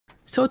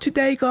So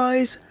today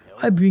guys,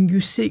 I bring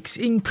you 6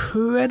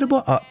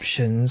 incredible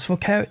options for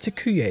character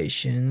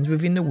creations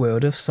within the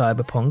world of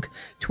Cyberpunk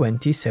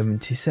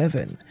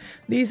 2077.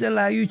 These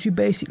allow you to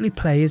basically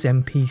play as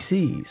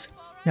NPCs.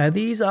 Now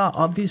these are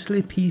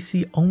obviously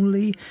PC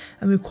only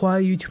and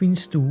require you to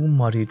install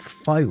modded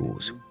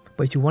files.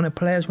 But if you want to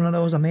play as one of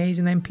those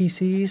amazing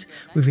NPCs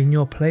within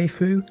your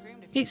playthrough,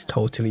 it's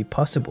totally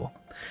possible.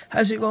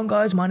 How's it going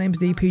guys, my name's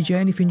DPJ,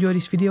 and if you enjoyed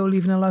this video,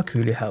 leaving a like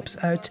really helps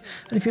out,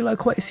 and if you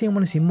like what you see and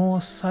want to see more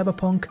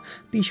Cyberpunk,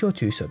 be sure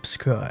to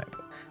subscribe.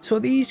 So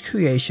these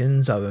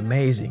creations are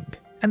amazing,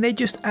 and they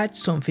just add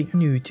something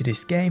new to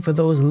this game for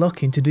those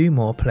looking to do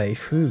more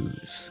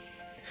playthroughs.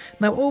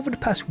 Now over the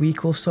past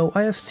week or so,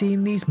 I have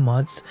seen these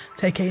mods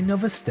take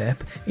another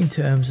step in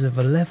terms of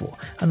a level,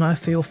 and I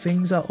feel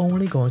things are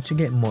only going to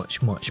get much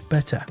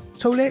better.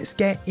 So let's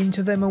get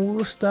into them, and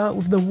we'll start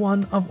with the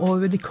one I've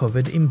already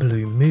covered in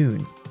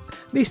Bluemoon.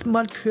 This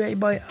mod created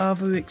by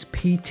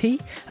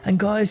PT, and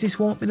guys, this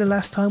won't be the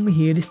last time we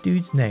hear this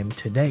dude's name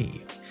today.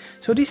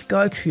 So this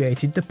guy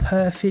created the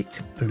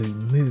perfect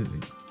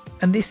Bluemoon.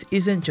 And this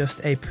isn't just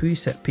a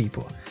preset,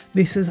 people,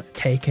 this has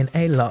taken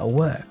a lot of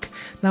work.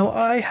 Now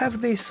I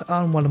have this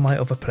on one of my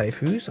other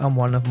playthroughs, on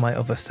one of my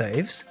other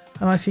saves,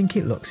 and I think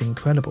it looks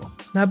incredible.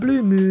 Now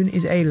Bluemoon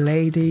is a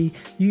lady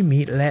you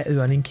meet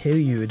later on in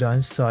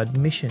Kiryudan's side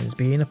missions.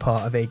 Being a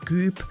part of a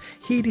group,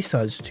 he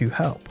decides to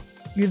help.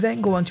 You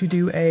then go on to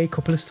do a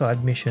couple of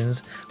side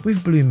missions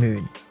with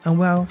Bluemoon, and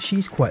well,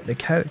 she's quite the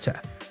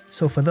character.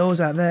 So for those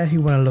out there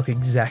who want to look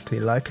exactly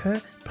like her,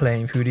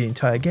 playing through the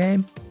entire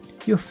game,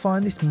 you'll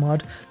find this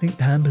mod linked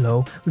down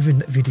below within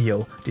the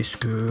video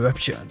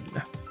description.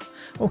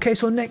 Okay,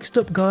 so next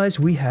up guys,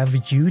 we have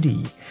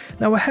Judy.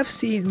 Now I have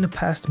seen in the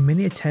past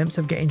many attempts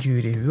of getting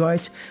Judy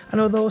right,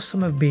 and although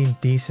some have been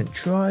decent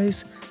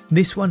tries,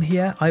 this one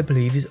here I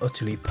believe is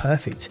utterly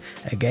perfect.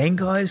 Again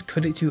guys,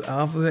 credit to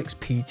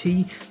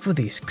PT for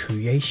this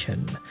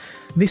creation.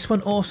 This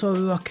one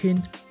also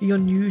rocking the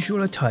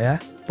unusual attire,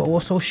 but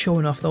also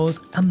showing off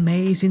those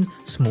amazing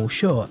small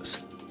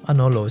shorts I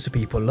know loads of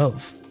people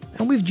love.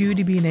 And with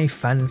Judy being a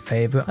fan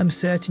favourite, I'm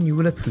certain you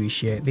will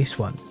appreciate this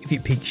one. If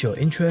it piques your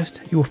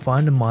interest, you will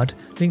find the mod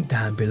linked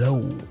down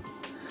below.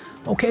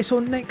 Okay, so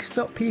next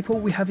up people,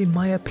 we have in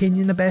my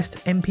opinion the best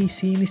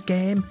NPC in this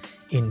game,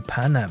 in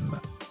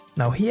Panam.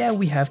 Now here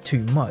we have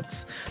 2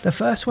 mods. The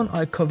first one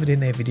I covered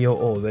in a video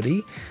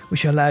already,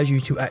 which allows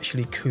you to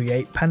actually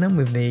create Panam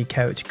with the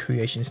character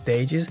creation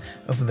stages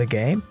of the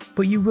game,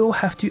 but you will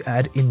have to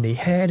add in the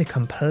hair, the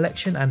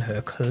complexion and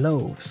her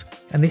clothes,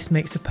 and this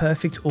makes the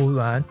perfect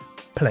all-round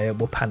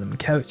playable Panam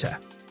character.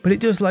 But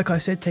it does, like I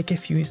said, take a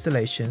few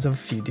installations of a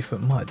few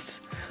different mods.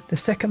 The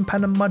second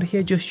Panam mod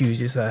here just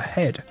uses her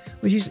head,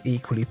 which is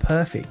equally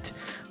perfect.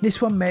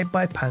 This one made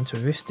by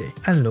Panam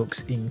and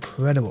looks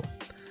incredible.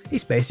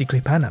 It's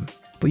basically Panam,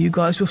 but you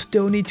guys will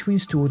still need to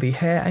install the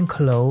hair and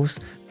clothes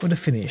for the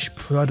finished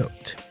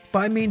product.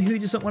 But I mean, who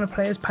doesn't want to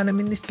play as Panam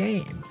in this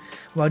game?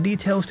 Well,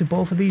 details to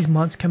both of these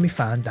mods can be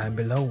found down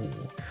below.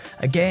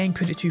 Again,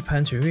 credit to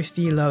Panam,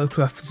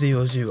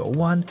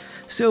 LaraCraft001,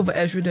 Silver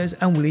Ezradas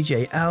and Willie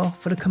JL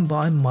for the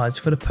combined mods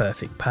for the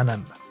perfect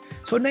Panam.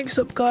 So next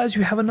up guys,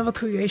 we have another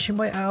creation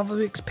by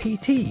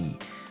PT,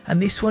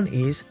 and this one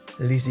is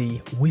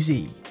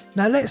Wizzy.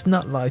 Now let's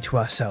not lie to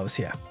ourselves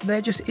here, there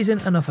just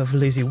isn't enough of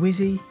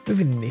Wizzy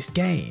within this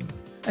game.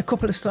 A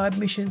couple of side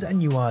missions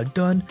and you are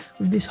done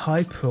with this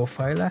high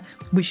profiler,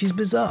 which is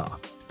bizarre.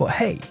 But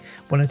hey,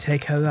 want to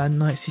take her around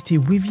Night City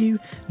with you?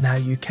 Now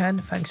you can,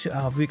 thanks to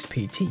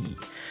PT.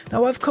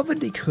 Now I've covered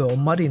the Crow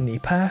mod in the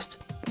past,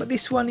 but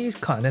this one is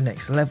kinda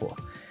next level,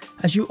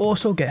 as you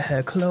also get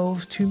her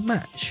clothes to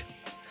match.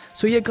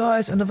 So yeah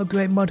guys, another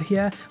great mod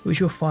here, which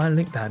you'll find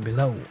linked down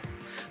below.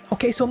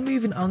 Okay, so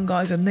moving on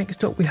guys, and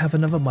next up we have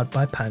another mod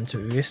by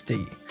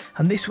Panam,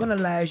 and this one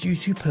allows you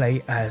to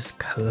play as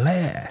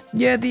Claire.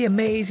 Yeah, the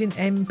amazing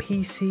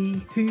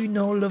NPC who you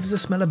know loves the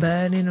smell of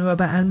burning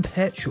rubber and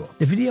petrol.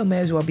 The video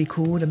may as well be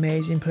called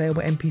Amazing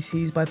Playable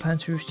NPCs by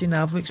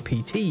Panam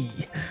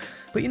PT.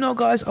 But you know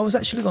guys, I was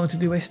actually going to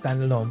do a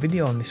standalone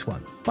video on this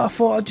one, but I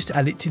thought I'd just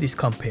add it to this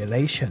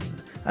compilation.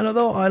 And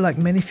although I, like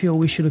many, feel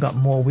we should have got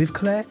more with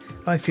Claire,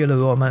 I feel a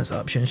romance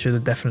option should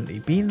have definitely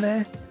been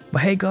there.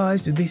 But hey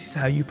guys, this is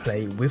how you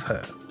play with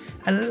her.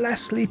 And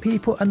lastly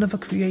people, another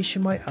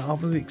creation by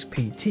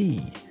PT,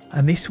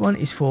 and this one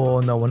is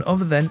for no one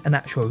other than an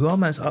actual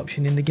romance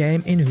option in the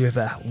game in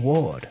River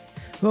Ward.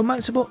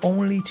 Romanceable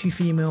only to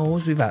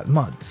females without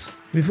mods.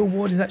 River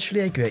Ward is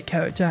actually a great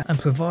character and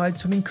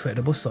provides some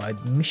incredible side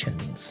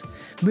missions.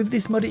 With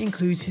this mod it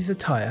includes his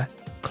attire,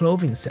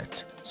 clothing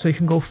set, so you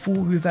can go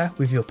full River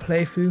with your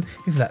playthrough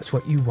if that's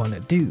what you want to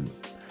do.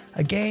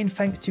 Again,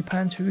 thanks to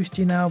Panam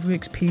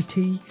and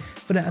PT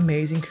for the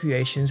amazing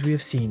creations we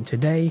have seen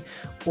today,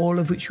 all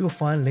of which you will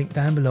find linked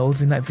down below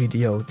within that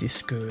video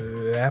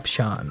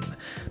description.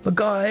 But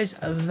guys,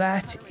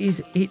 that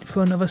is it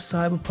for another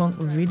Cyberpunk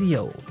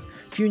video.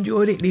 If you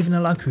enjoyed it, leaving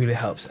a like really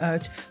helps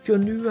out. If you're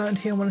new around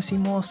here and want to see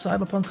more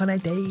Cyberpunk on a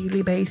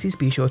daily basis,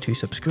 be sure to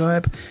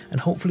subscribe, and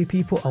hopefully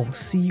people, I will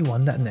see you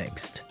on that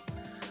next.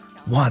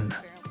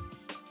 1.